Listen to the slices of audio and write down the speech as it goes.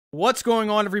What's going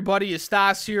on, everybody? It's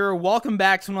Stas here. Welcome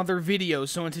back to another video.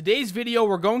 So in today's video,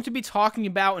 we're going to be talking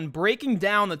about and breaking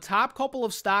down the top couple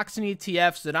of stocks and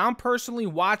ETFs that I'm personally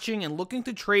watching and looking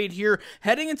to trade here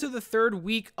heading into the third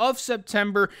week of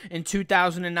September in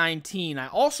 2019. I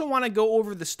also want to go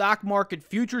over the stock market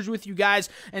futures with you guys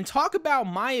and talk about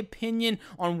my opinion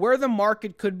on where the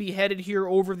market could be headed here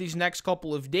over these next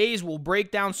couple of days. We'll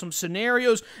break down some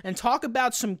scenarios and talk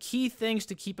about some key things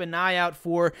to keep an eye out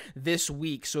for this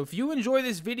week. So if you enjoy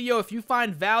this video, if you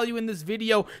find value in this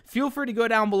video, feel free to go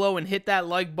down below and hit that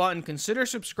like button. Consider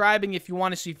subscribing if you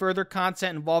want to see further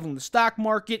content involving the stock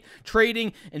market,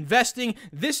 trading, investing.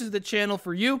 This is the channel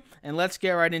for you, and let's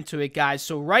get right into it, guys.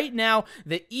 So right now,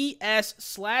 the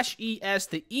ES/ES,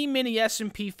 the E-mini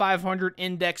S&P 500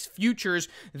 index futures,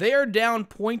 they are down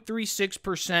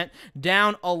 0.36%,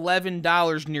 down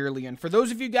 $11 nearly. And for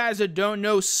those of you guys that don't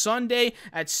know, Sunday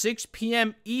at 6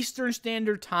 p.m. Eastern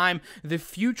Standard Time, the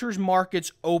futures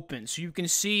markets open. So you can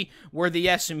see where the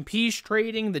S&P is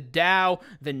trading, the Dow,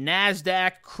 the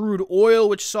NASDAQ, crude oil,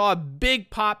 which saw a big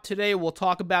pop today. We'll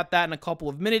talk about that in a couple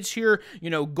of minutes here. You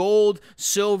know, gold,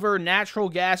 silver, natural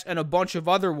gas, and a bunch of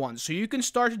other ones. So you can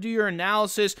start to do your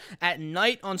analysis at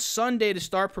night on Sunday to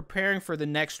start preparing for the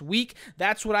next week.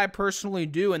 That's what I personally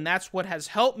do, and that's what has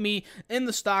helped me in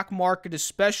the stock market,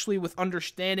 especially with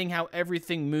understanding how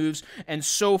everything moves and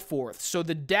so forth. So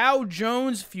the Dow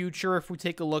Jones future, if we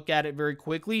take a look at it very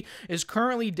quickly, is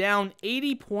currently down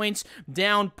 80 points,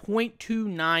 down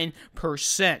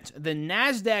 0.29%. The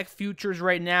NASDAQ futures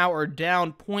right now are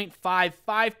down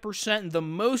 0.55%, the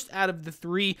most out of the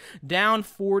three, down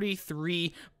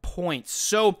 43 points.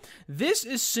 So this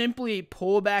is simply a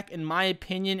pullback, in my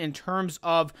opinion, in terms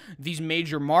of these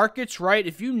major markets, right?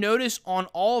 If you notice on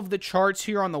all of the charts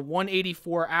here on the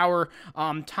 184-hour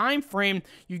time frame,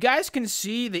 you guys can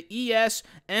see the ES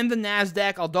and the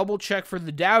NASDAQ. I'll double check for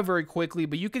the Dow very quickly,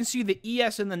 but you can see the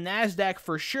ES and the NASDAQ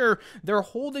for sure. They're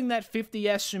holding that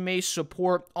 50 SMA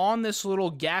support on this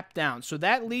little gap down. So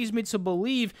that leads me to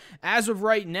believe, as of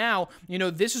right now, you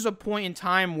know, this is a point in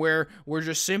time where we're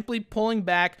just simply pulling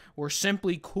back. We're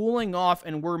simply cooling off,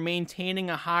 and we're maintaining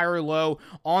a higher low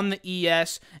on the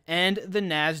ES and the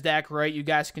NASDAQ, right? You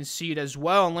guys can see it as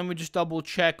well. And let me just double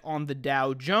check on the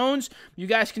Dow Jones. You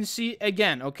guys can see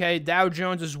again, okay, Dow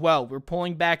Jones as well. We're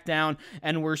pulling back down,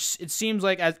 and it seems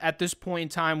like at this point in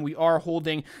time, we are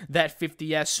holding that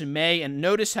 50 SMA. And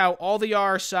notice how all the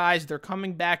RSIs, they're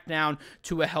coming back down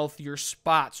to a healthier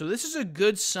spot. So this is a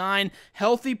good sign.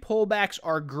 Healthy pullbacks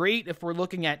are great if we're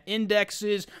looking at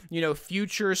indexes, you know,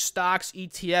 futures, stocks,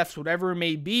 ETFs, whatever it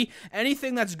may be.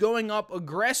 Anything that's going up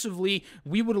aggressively,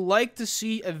 we would like to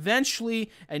see eventually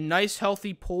a nice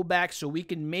healthy pullback so we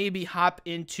can maybe hop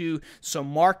into some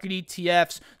market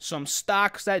ETFs, some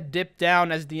stocks that dip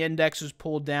down as the index is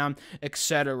pulled down,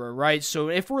 etc., right? So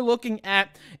if we're looking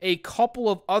at a couple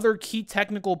of other key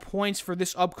technical points for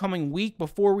this upcoming week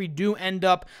before we do end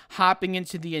up hopping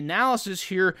into the analysis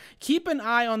here, keep an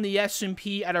eye on the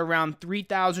S&P at around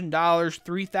 $3,000,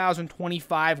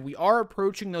 $3,025. We are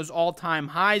approaching those all-time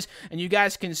highs, and you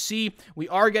guys can see we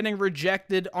are getting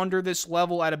rejected under this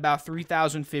level at about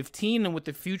 3,015, and with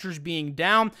the futures being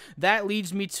down, that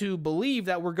leads me to believe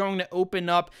that we're going to open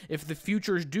up, if the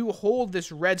futures do hold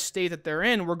this red state that they're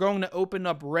in, we're going to open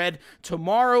up red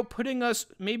tomorrow, putting us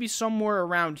maybe somewhere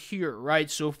around here,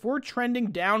 right? So if we're trending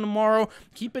down tomorrow,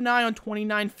 keep an eye on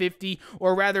 2950,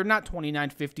 or rather not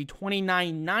 2950,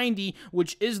 2990,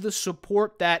 which is the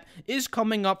support that is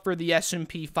coming up for the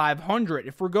S&P 500.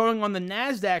 If we're going on the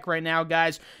NASDAQ right now,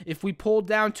 guys, if we pull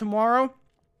down tomorrow,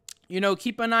 you know,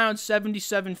 keep an eye on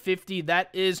 7750. That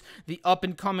is the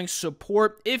up-and-coming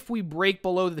support if we break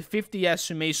below the 50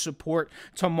 SMA support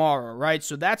tomorrow, right?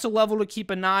 So that's a level to keep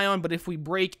an eye on. But if we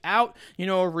break out, you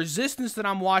know, a resistance that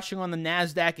I'm watching on the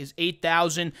NASDAQ is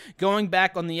 8,000. Going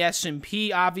back on the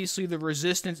S&P, obviously the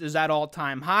resistance is at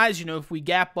all-time highs. You know, if we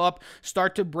gap up,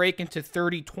 start to break into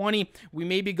 3020, we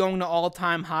may be going to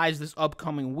all-time highs this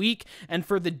upcoming week. And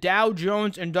for the Dow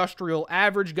Jones Industrial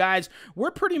Average, guys,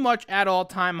 we're pretty much at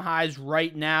all-time highs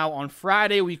right now. On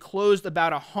Friday, we closed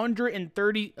about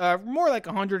 130, more like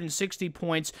 160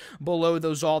 points below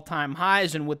those all-time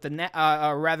highs, and with the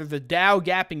the Dow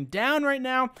gapping down right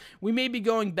now, we may be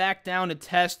going back down to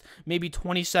test maybe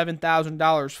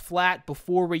 $27,000 flat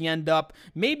before we end up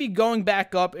maybe going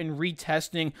back up and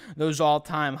retesting those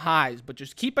all-time highs. But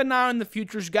just keep an eye on the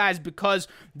futures, guys, because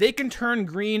they can turn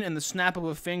green in the snap of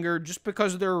a finger. Just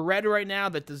because they're red right now,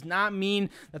 that does not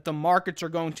mean that the markets are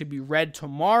going to be red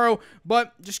tomorrow. tomorrow,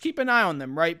 but just keep an eye on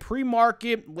them, right?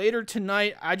 Pre-market, later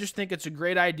tonight, I just think it's a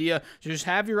great idea to just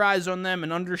have your eyes on them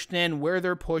and understand where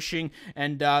they're pushing,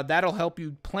 and that'll help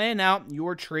you plan out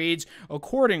your trades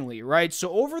accordingly, right?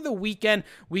 So over the weekend,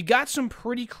 we got some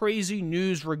pretty crazy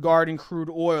news regarding crude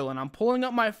oil, and I'm pulling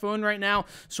up my phone right now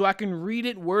so I can read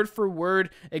it word for word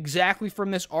exactly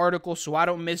from this article so I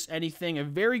don't miss anything. A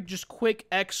very just quick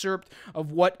excerpt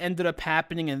of what ended up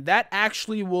happening, and that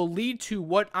actually will lead to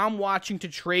what I'm watching to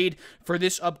trade for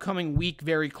this upcoming week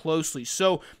very closely.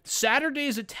 So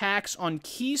Saturday's attacks on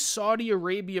key Saudi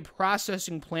Arabia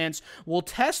processing plants will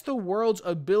test the world's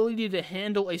ability to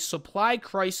handle a supply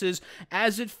crisis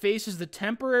as it faces the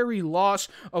temporary loss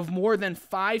of more than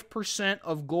 5%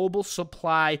 of global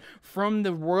supply from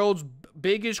the world's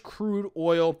biggest crude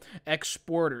oil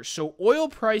exporters. So oil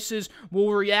prices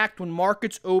will react when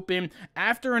markets open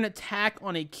after an attack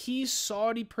on a key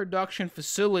Saudi production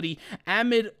facility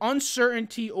amid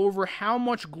uncertainty over how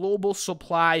much global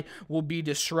supply will be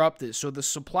disrupted. So the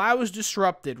supply was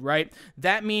disrupted, right?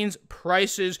 That means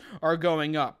prices are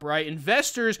going up, right?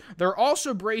 Investors, they're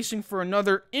also bracing for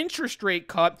another interest rate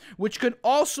cut, which could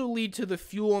also lead to the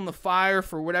fuel in the fire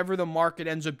for whatever the market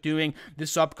ends up doing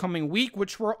this upcoming week,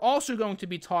 which we're also going to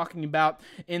be talking about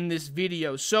in this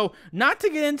video. So not to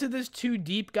get into this too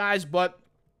deep, guys, but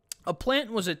a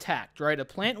plant was attacked, right? A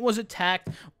plant was attacked.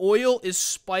 Oil is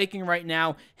spiking right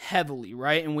now heavily,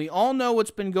 right? And we all know what's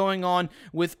been going on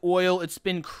with oil. It's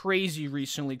been crazy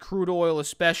recently, crude oil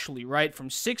especially, right? From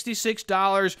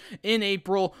 $66 in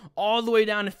April all the way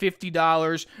down to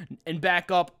 $50 and back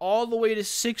up all the way to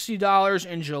 $60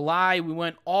 in July. We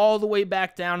went all the way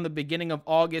back down in the beginning of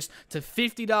August to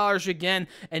 $50 again.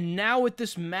 And now with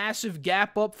this massive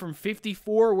gap up from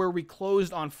 54 where we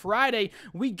closed on Friday,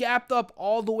 we gapped up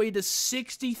all the way to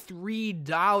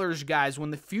 $63, guys.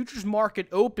 When the futures market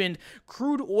opened,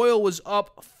 crude oil was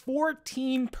up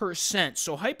 14%.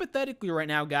 So hypothetically right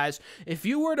now, guys, if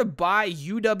you were to buy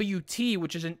UWT,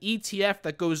 which is an ETF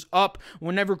that goes up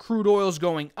whenever crude oil is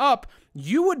going up,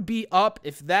 you would be up,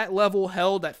 if that level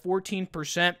held at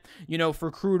 14%,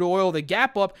 for crude oil, the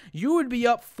gap up, you would be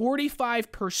up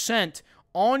 45%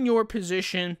 on your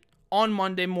position on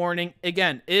Monday morning.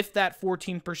 Again, if that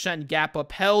 14% gap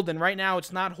up held, and right now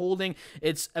it's not holding,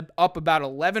 it's up about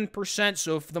 11%.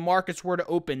 So if the markets were to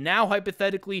open now,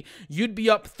 hypothetically, you'd be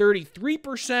up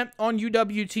 33% on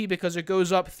UWT because it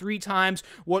goes up 3 times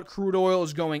what crude oil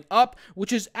is going up,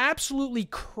 which is absolutely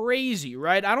crazy,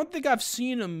 right? I don't think I've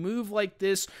seen a move like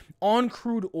this on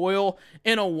crude oil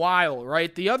in a while,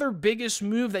 right? The other biggest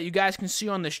move that you guys can see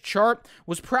on this chart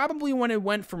was probably when it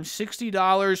went from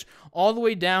 $60 all the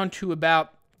way down to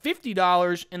about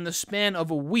 $50 in the span of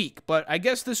a week. But I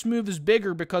guess this move is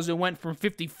bigger because it went from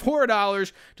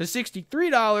 $54 to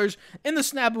 $63 in the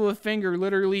snap of a finger,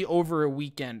 literally over a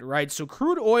weekend, right? So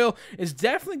crude oil is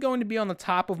definitely going to be on the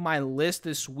top of my list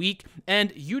this week.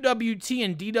 And UWT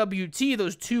and DWT,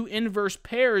 those two inverse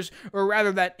pairs, or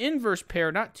rather that inverse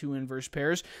pair, not two inverse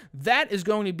pairs, that is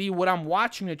going to be what I'm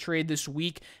watching to trade this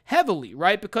week heavily,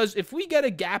 right? Because if we get a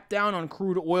gap down on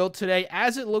crude oil today,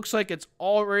 as it looks like it's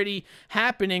already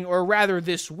happening, or rather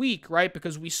this week, right?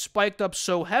 Because we spiked up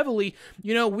so heavily,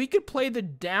 we could play the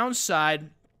downside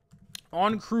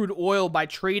on crude oil by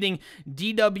trading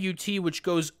DWT, which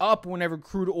goes up whenever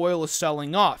crude oil is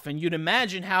selling off. And you'd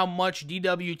imagine how much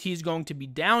DWT is going to be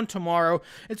down tomorrow.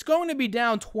 It's going to be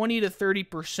down 20 to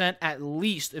 30% at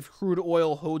least if crude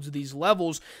oil holds these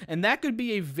levels. And that could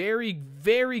be a very,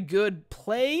 very good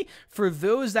play for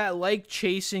those that like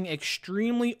chasing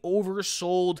extremely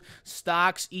oversold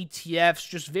stocks, ETFs,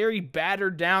 just very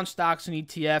battered down stocks and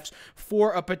ETFs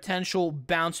for a potential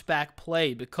bounce back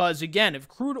play. Because again, if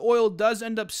crude oil does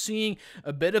end up seeing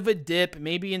a bit of a dip,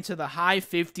 maybe into the high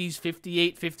 50s,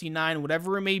 58, 59,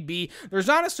 whatever it may be, there's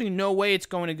honestly no way it's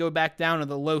going to go back down to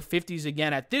the low 50s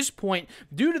again at this point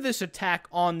due to this attack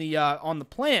on the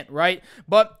plant, right?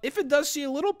 But if it does see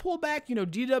a little pullback,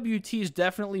 DWT is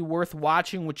definitely worth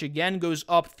watching, which again goes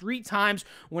up 3 times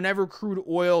whenever crude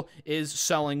oil is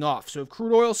selling off. So if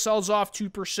crude oil sells off 2%,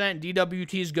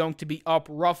 DWT is going to be up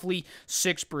roughly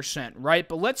 6%, right?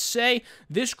 But let's say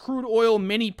this crude oil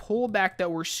mini pullback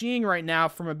that we're seeing right now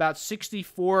from about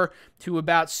 64 to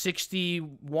about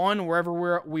 61,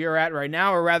 wherever we are at right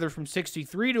now, or rather from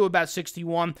 63 to about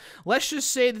 61. Let's just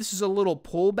say this is a little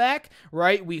pullback,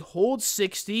 right? We hold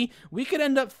 60. We could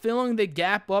end up filling the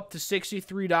gap up to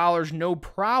 $63, no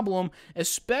problem,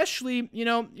 especially,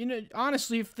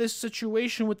 honestly, if this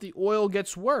situation with the oil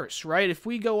gets worse, right? If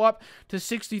we go up to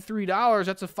 $63,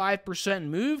 that's a 5%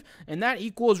 move, and that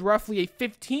equals roughly a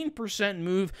 15%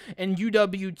 move in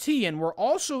UWT. and we're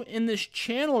also in this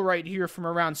channel right here from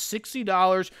around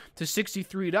 $60 to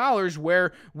 $63,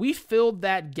 where we filled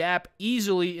that gap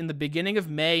easily in the beginning of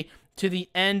May to the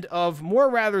end of, more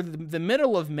rather the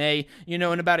middle of May. In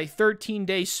about a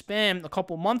 13-day span a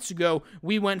couple months ago,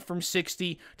 we went from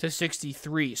 60 to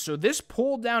 63. So this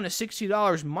pull down to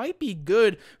 $60 might be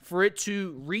good for it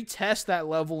to retest that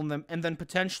level and then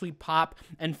potentially pop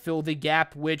and fill the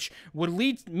gap, which would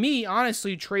lead me,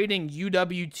 honestly, trading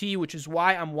UWT, which is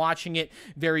why I'm watching it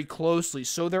very closely.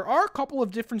 So there are a couple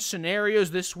of different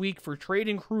scenarios this week for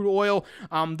trading crude oil.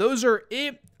 Those are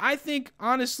it. I think,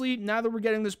 honestly, now that we're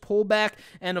getting this pullback,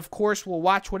 and of course, we'll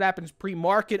watch what happens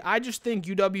pre-market, I just think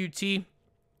UWT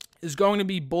is going to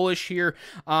be bullish here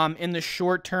in the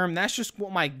short term. That's just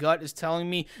what my gut is telling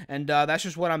me, and that's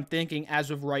just what I'm thinking as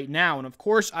of right now. And of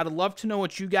course, I'd love to know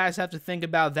what you guys have to think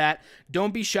about that.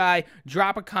 Don't be shy.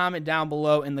 Drop a comment down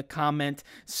below in the comment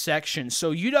section.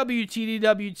 So UWT,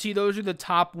 DWT, those are the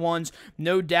top ones,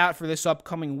 no doubt, for this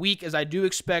upcoming week, as I do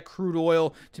expect crude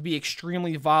oil to be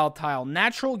extremely volatile.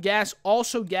 Natural gas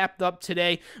also gapped up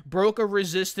today, broke a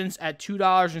resistance at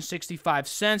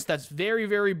 $2.65. That's very,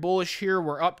 very bullish here.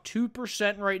 We're up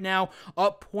 2% right now,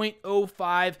 up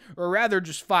 0.05, or rather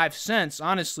just 5 cents,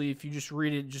 honestly, if you just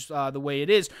read it just the way it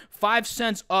is. 5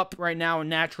 cents up right now in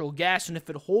natural gas, and if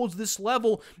it holds this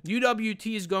level,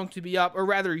 UWT is going to be up, or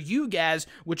rather UGAS,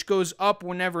 which goes up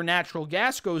whenever natural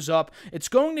gas goes up, it's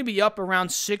going to be up around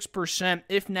 6%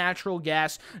 if natural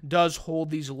gas does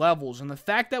hold these levels. And the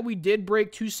fact that we did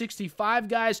break 265,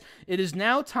 guys, it is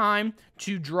now time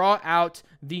to draw out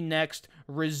the next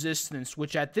resistance,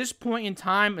 which at this point in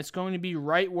time, it's going to be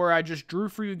right where I just drew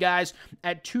for you guys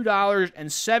at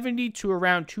 $2.70 to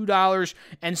around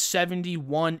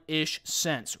 $2.71-ish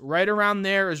cents. Right around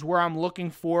there is where I'm looking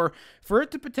for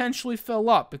it to potentially fill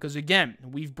up, because again,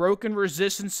 we've broken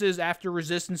resistances after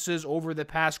resistances over the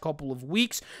past couple of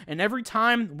weeks, and every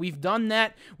time we've done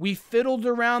that, we fiddled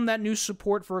around that new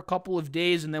support for a couple of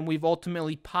days, and then we've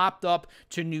ultimately popped up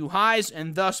to new highs,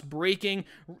 and thus breaking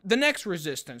the next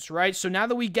resistance, right? So now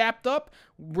that we gapped up,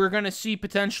 we're going to see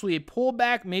potentially a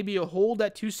pullback, maybe a hold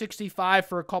at 265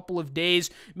 for a couple of days,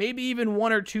 maybe even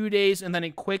 1 or 2 days, and then a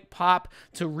quick pop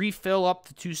to refill up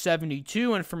to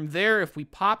 272. And from there, if we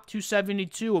pop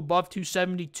 272, above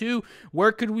 272,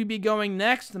 where could we be going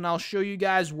next? And I'll show you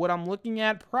guys what I'm looking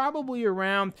at, probably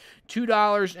around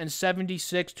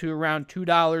 $2.76 to around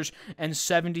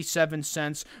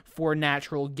 $2.77 for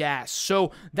natural gas. So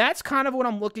that's kind of what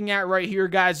I'm looking at right here,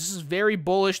 guys. This is very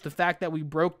bullish. The fact that we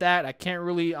broke that, I can't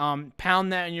really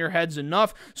pound that in your heads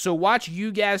enough. So watch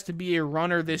UGAS to be a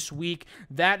runner this week.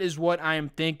 That is what I am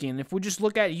thinking. If we just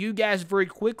look at UGAS very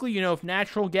quickly, if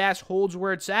natural gas holds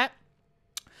where it's at,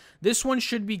 this one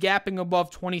should be gapping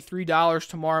above $23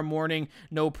 tomorrow morning,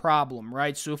 no problem,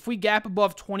 right? So if we gap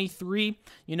above 23,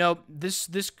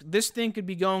 this thing could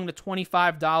be going to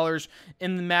 $25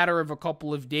 in the matter of a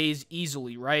couple of days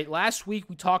easily, right? Last week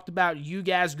we talked about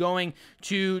UGAS going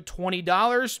to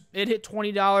 $20. It hit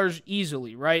 $20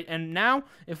 easily, right? And now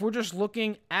if we're just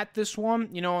looking at this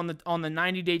one, on the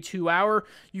 90-day 2-hour,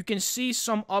 you can see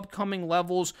some upcoming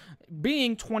levels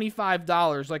being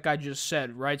 $25, like I just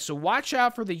said, right? So watch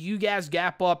out for the UGAS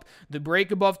gap up, the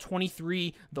break above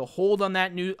 23, the hold on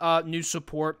that new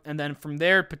support, and then from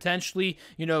there, potentially,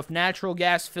 if natural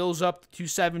gas fills up to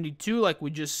 272, like we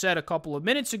just said a couple of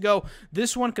minutes ago,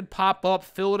 this one could pop up,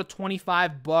 fill it at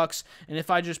 $25, and if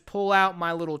I just pull out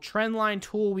my little trend line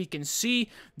tool, we can see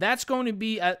that's going to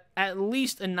be at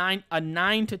least a 9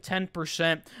 to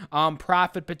 10%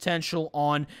 profit potential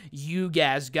on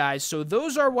UGAS, guys. So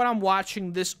those are what I'm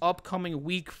watching this upcoming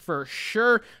week for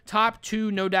sure. Top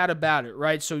two, no doubt about it,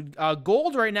 right? So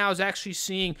gold right now is actually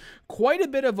seeing quite a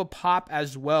bit of a pop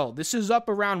as well. This is up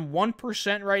around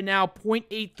 1% right now,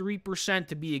 0.83%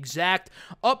 to be exact,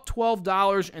 up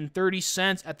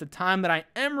 $12.30 at the time that I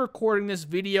am recording this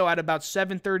video at about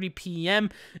 7:30 p.m.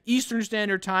 Eastern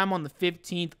Standard Time on the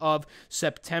 15th of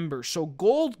September. So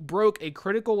gold broke a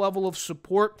critical level of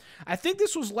support. I think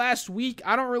this was last week.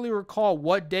 I don't really recall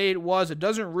what day it was. It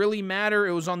doesn't really matter.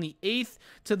 It was on the 8th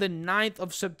to the 9th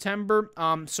of September,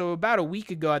 so about a week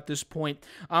ago at this point.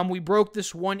 We broke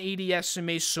this 180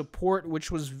 SMA support,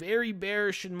 which was very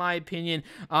bearish in my opinion,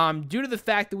 due to the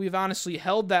fact that we've honestly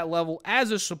held that level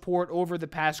as a support over the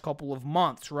past couple of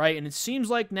months, right? And it seems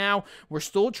like now we're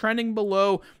still trending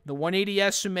below the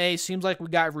 180 SMA. Seems like we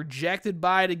got rejected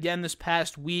by it again this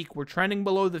past week. We're trending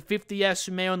below the 50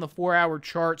 SMA on the 4-hour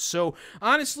chart. So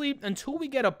honestly, until we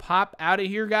get a pop out of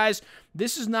here, guys,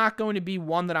 this is not going to be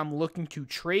one that I'm looking to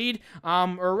trade,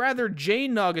 or rather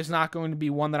JNUG is not going to be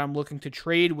one that I'm looking to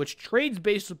trade, which trades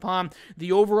based upon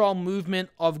the overall movement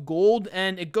of gold,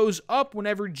 and it goes up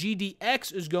whenever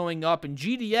GDX is going up, and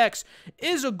GDX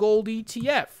is a gold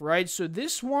ETF, right? So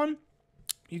this one,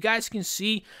 you guys can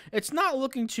see it's not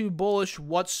looking too bullish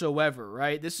whatsoever,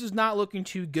 right? This is not looking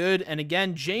too good. And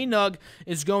again, JNUG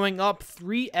is going up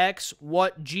 3x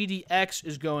what GDX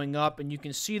is going up. And you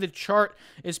can see the chart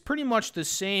is pretty much the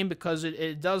same because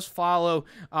it does follow,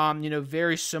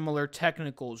 very similar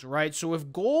technicals, right? So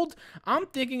with gold, I'm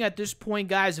thinking at this point,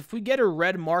 guys, if we get a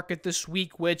red market this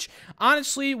week, which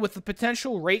honestly, with the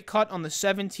potential rate cut on the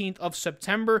 17th of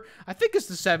September, I think it's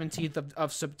the 17th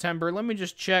of September. Let me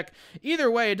just check. Either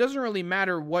way, it doesn't really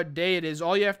matter what day it is.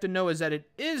 All you have to know is that it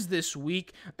is this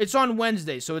week. It's on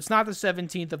Wednesday, so it's not the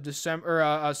 17th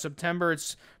of September.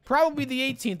 It's probably the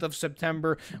 18th of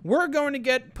September. We're going to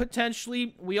get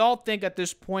potentially, we all think at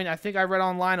this point, I think I read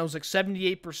online, it was like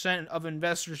 78% of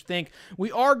investors think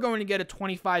we are going to get a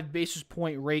 25 basis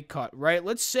point rate cut, right?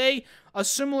 Let's say a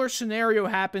similar scenario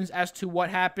happens as to what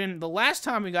happened the last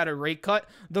time we got a rate cut.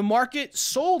 The market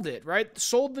sold it, right?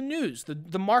 Sold the news.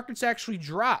 The markets actually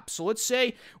dropped. So let's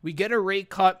say we get a rate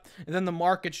cut and then the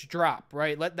markets drop,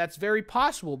 right? That's very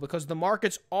possible because the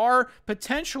markets are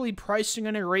potentially pricing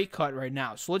in a rate cut right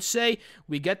now. So let's say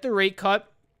we get the rate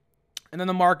cut and then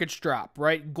the markets drop,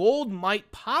 right? Gold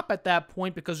might pop at that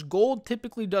point because gold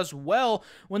typically does well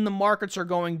when the markets are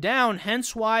going down,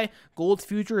 hence why gold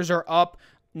futures are up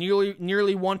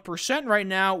nearly 1% right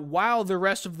now, while the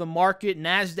rest of the market,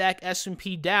 NASDAQ,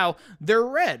 S&P, Dow, they're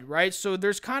red, right? So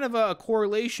there's kind of a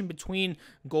correlation between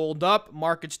gold up,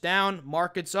 markets down,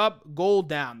 markets up, gold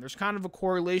down. There's kind of a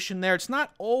correlation there. It's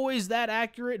not always that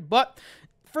accurate, but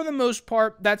for the most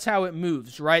part, that's how it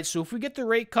moves, right? So if we get the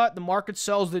rate cut, the market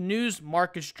sells the news,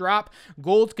 markets drop.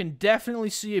 Gold can definitely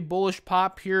see a bullish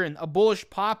pop here, and a bullish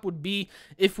pop would be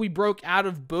if we broke out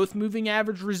of both moving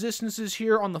average resistances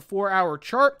here on the 4-hour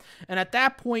chart, and at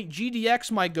that point,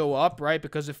 GDX might go up, right,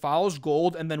 because it follows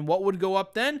gold, and then what would go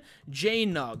up then?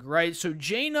 JNUG, right? So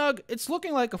JNUG, it's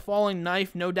looking like a falling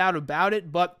knife, no doubt about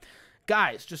it, but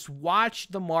guys, just watch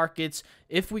the markets.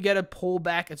 If we get a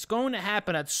pullback, it's going to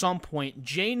happen at some point.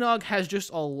 JNUG has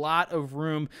just a lot of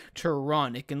room to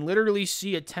run. It can literally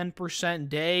see a 10%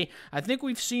 day. I think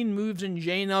we've seen moves in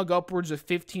JNUG upwards of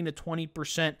 15 to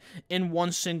 20% in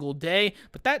one single day,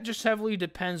 but that just heavily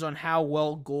depends on how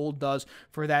well gold does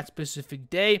for that specific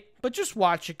day. But just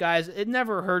watch it, guys. It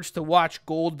never hurts to watch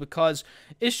gold because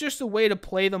it's just a way to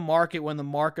play the market when the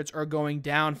markets are going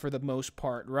down for the most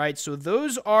part, right? So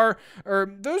those are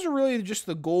really just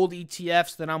the gold ETFs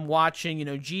that I'm watching,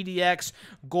 GDX,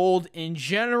 gold in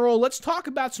general. Let's talk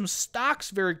about some stocks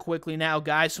very quickly now,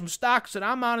 guys. Some stocks that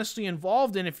I'm honestly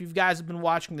involved in if you guys have been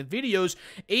watching the videos.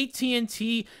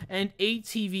 AT&T and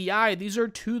ATVI, these are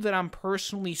two that I'm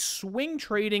personally swing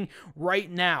trading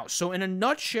right now. So in a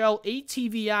nutshell,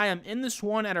 ATVI, I'm in this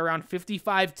one at around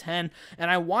 55.10,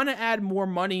 and I want to add more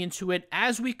money into it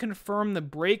as we confirm the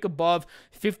break above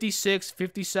 $56,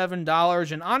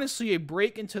 $57, and honestly a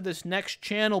break into this next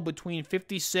channel between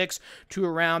 56 to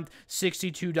around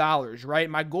 $62, right?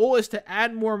 My goal is to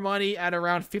add more money at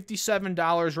around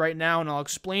 $57 right now, and I'll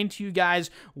explain to you guys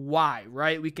why,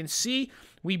 right? We can see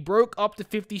we broke up to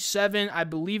 57. I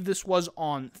believe this was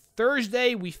on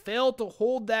Thursday. We failed to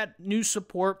hold that new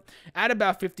support at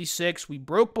about 56. We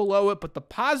broke below it, but the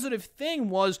positive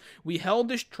thing was we held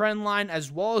this trend line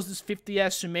as well as this 50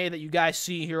 SMA that you guys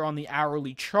see here on the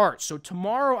hourly chart. So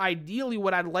tomorrow, ideally,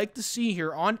 what I'd like to see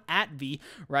here on ATV,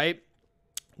 right,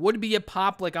 would be a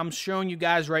pop like I'm showing you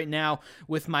guys right now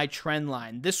with my trend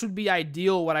line. This would be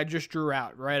ideal, what I just drew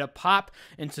out, right? A pop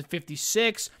into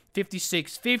 56,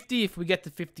 56.50. If we get to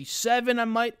 57, I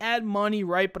might add money,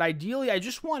 right? But ideally, I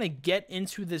just want to get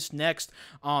into this next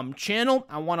channel.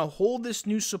 I want to hold this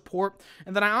new support,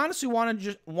 and then I honestly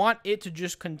want it to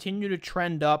just continue to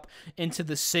trend up into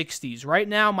the 60s. Right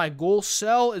now, my goal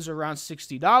sell is around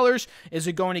 $60. Is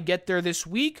it going to get there this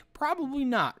week? Probably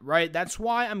not, right? That's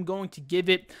why I'm going to give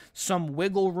it some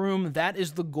wiggle room. That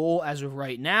is the goal as of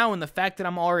right now, and the fact that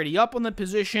I'm already up on the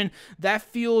position, that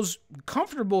feels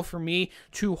comfortable for me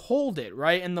to hold it,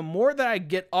 right? And the more that I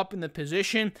get up in the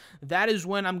position, that is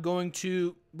when I'm going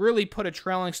to really put a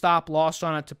trailing stop loss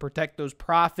on it to protect those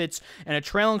profits. And a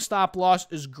trailing stop loss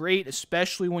is great,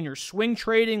 especially when you're swing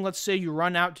trading. Let's say you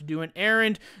run out to do an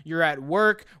errand, you're at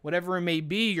work, whatever it may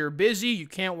be, you're busy, you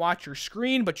can't watch your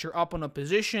screen, but you're up on a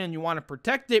position and you want to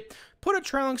protect it. Put a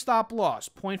trailing stop loss,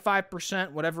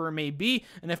 0.5%, whatever it may be,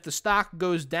 and if the stock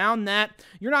goes down that,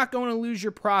 you're not going to lose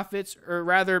your profits, or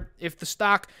rather, if the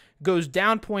stock goes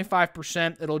down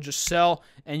 0.5%, it'll just sell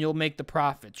and you'll make the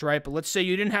profits, right? But let's say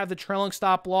you didn't have the trailing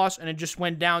stop loss and it just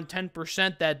went down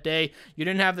 10% that day. You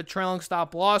didn't have the trailing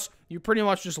stop loss. You pretty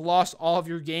much just lost all of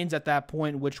your gains at that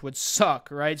point, which would suck,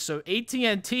 right? So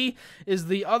AT&T is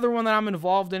the other one that I'm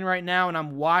involved in right now, and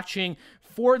I'm watching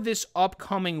for this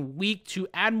upcoming week to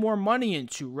add more money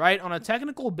into, right? On a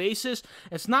technical basis,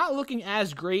 it's not looking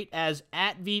as great as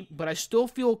ATV, but I still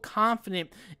feel confident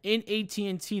in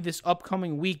AT&T this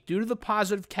upcoming week due to the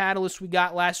positive catalyst we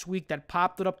got last week that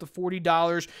popped it up to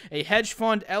 $40. A hedge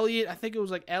fund, Elliott, I think it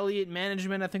was like Elliott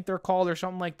Management, I think they're called, or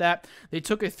something like that. They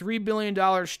took a $3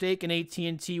 billion stake in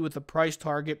AT&T with a price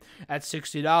target at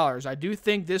 $60. I do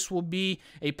think this will be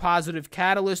a positive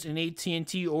catalyst in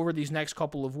AT&T over these next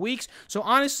couple of weeks. So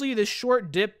honestly, this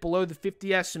short dip below the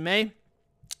 50 SMA,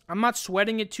 I'm not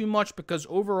sweating it too much because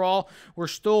overall we're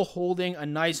still holding a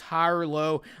nice higher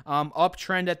low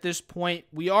uptrend at this point.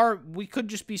 We could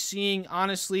just be seeing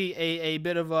honestly a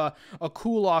bit of a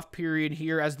cool off period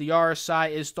here as the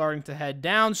RSI is starting to head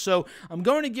down. So I'm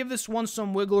going to give this one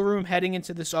some wiggle room heading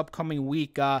into this upcoming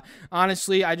week.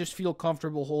 Honestly, I just feel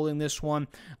comfortable holding this one,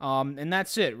 and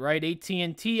that's it, right?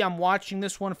 AT&T, I'm watching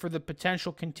this one for the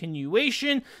potential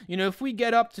continuation. You know, if we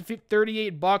get up to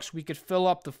 $38, we could fill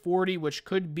up the 40, which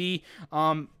could be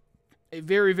a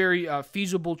very, very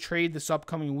feasible trade this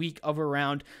upcoming week of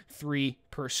around 3%.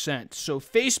 So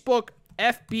Facebook,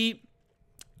 FB,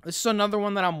 this is another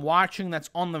one that I'm watching that's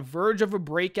on the verge of a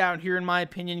breakout here, in my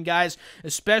opinion, guys,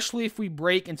 especially if we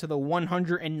break into the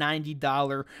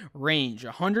 $190 range.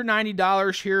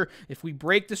 $190 here, if we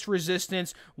break this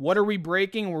resistance, what are we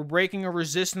breaking? We're breaking a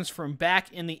resistance from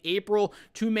back in the April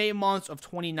to May months of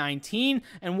 2019.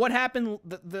 And what happened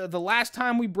the last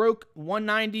time we broke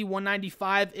 190,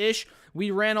 195-ish? We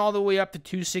ran all the way up to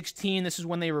 216. This is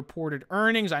when they reported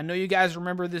earnings. I know you guys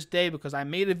remember this day because I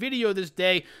made a video this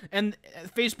day, and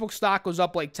Facebook stock was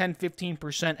up like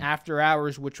 10-15% after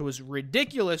hours, which was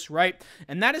ridiculous, right?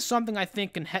 And that is something I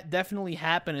think can definitely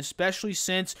happen, especially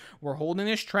since we're holding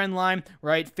this trend line,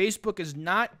 right? Facebook is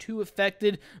not too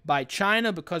affected by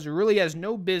China because it really has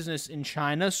no business in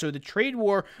China. So the trade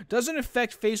war doesn't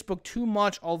affect Facebook too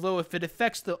much, although if it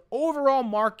affects the overall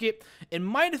market, it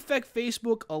might affect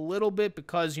Facebook a little bit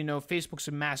because, you know, Facebook's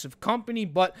a massive company,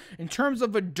 but in terms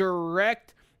of a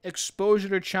direct exposure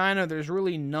to China, there's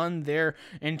really none there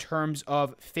in terms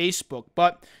of Facebook.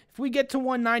 But if we get to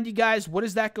 190, guys, what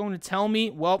is that going to tell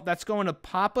me? Well, that's going to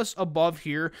pop us above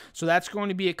here. So that's going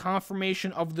to be a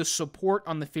confirmation of the support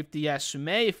on the 50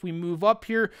 SMA. If we move up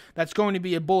here, that's going to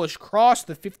be a bullish cross,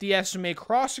 the 50 SMA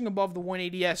crossing above the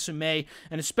 180 SMA.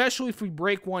 And especially if we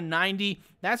break 190,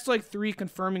 that's like 3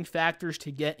 confirming factors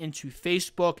to get into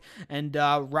Facebook and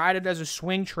ride it as a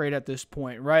swing trade at this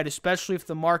point, right? Especially if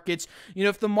the markets, you know,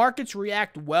 if the markets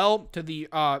react well to the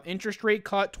interest rate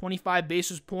cut, 25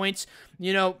 basis points,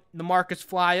 you know, the markets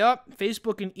fly up.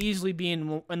 Facebook can easily be in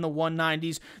the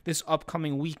 190s this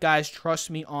upcoming week, guys. Trust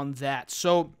me on that.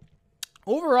 So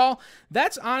overall,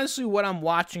 that's honestly what I'm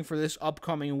watching for this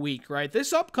upcoming week, right?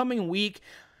 This upcoming week,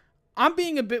 I'm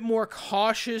being a bit more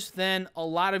cautious than a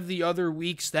lot of the other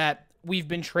weeks that we've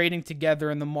been trading together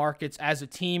in the markets as a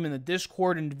team, in the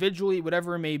Discord, individually,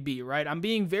 whatever it may be, right? I'm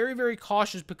being very, very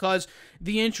cautious because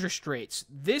the interest rates.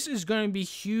 This is going to be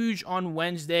huge on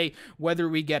Wednesday, whether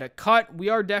we get a cut. We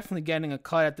are definitely getting a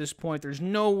cut at this point. There's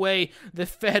no way the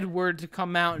Fed were to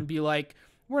come out and be like,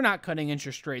 we're not cutting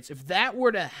interest rates. If that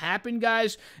were to happen,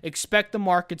 guys, expect the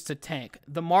markets to tank.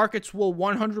 The markets will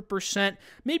 100%,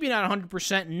 maybe not 100%,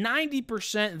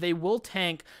 90%, they will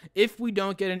tank if we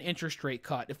don't get an interest rate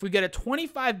cut. If we get a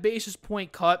 25 basis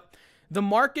point cut, the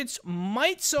markets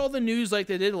might sell the news like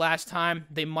they did last time.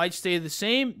 They might stay the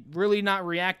same, really not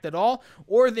react at all,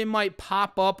 or they might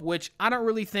pop up, which I don't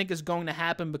really think is going to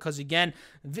happen because, again,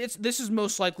 this is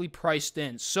most likely priced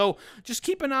in. So just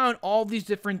keep an eye on all these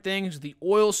different things, the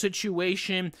oil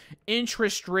situation,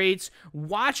 interest rates,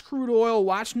 watch crude oil,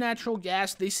 watch natural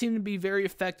gas. They seem to be very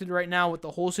affected right now with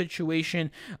the whole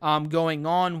situation going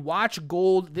on. Watch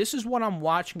gold. This is what I'm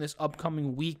watching this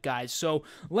upcoming week, guys. So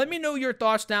let me know your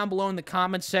thoughts down below in the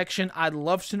comment section. I'd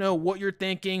love to know what you're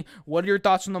thinking. What are your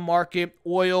thoughts on the market,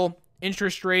 oil,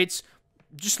 interest rates?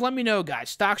 Just let me know, guys.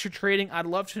 Stocks are trading. I'd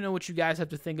love to know what you guys have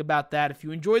to think about that. If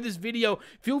you enjoyed this video,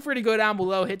 feel free to go down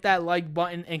below, hit that like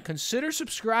button, and consider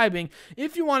subscribing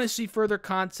if you want to see further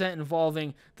content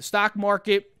involving the stock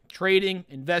market, trading,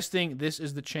 investing. This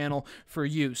is the channel for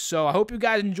you. So I hope you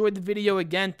guys enjoyed the video.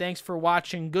 Again, thanks for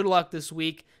watching. Good luck this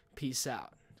week. Peace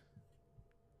out.